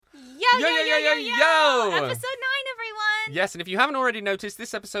Yo! Episode 9, everyone! Yes, and if you haven't already noticed,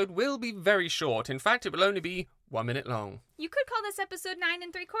 this episode will be very short. In fact, it will only be 1 minute long. You could call this episode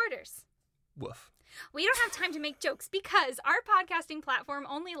 9 3/4. Woof. We don't have time to make jokes because our podcasting platform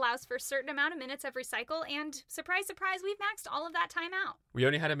only allows for a certain amount of minutes every cycle, and surprise, surprise, we've maxed all of that time out. We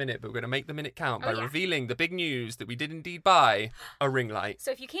only had a minute, but we're going to make the minute count by yeah. revealing the big news that we did indeed buy a ring light.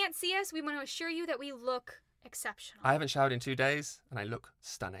 So if you can't see us, we want to assure you that we look exceptional. I haven't showered in 2 days, and I look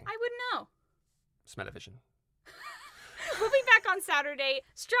stunning. I wouldn't know. Smell-o-vision. We'll be back on Saturday,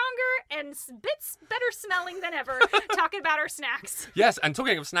 stronger and bits better smelling than ever, talking about our snacks. Yes, and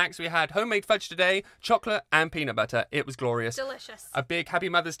talking of snacks, we had homemade fudge today, chocolate and peanut butter. It was glorious. Delicious. A big happy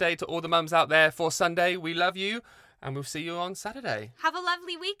Mother's Day to all the mums out there for Sunday. We love you, and we'll see you on Saturday. Have a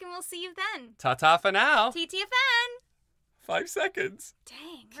lovely week, and we'll see you then. Ta-ta for now. TTFN. 5 seconds.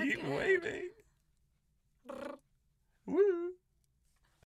 Dang, we're Keep good. waving. Woo.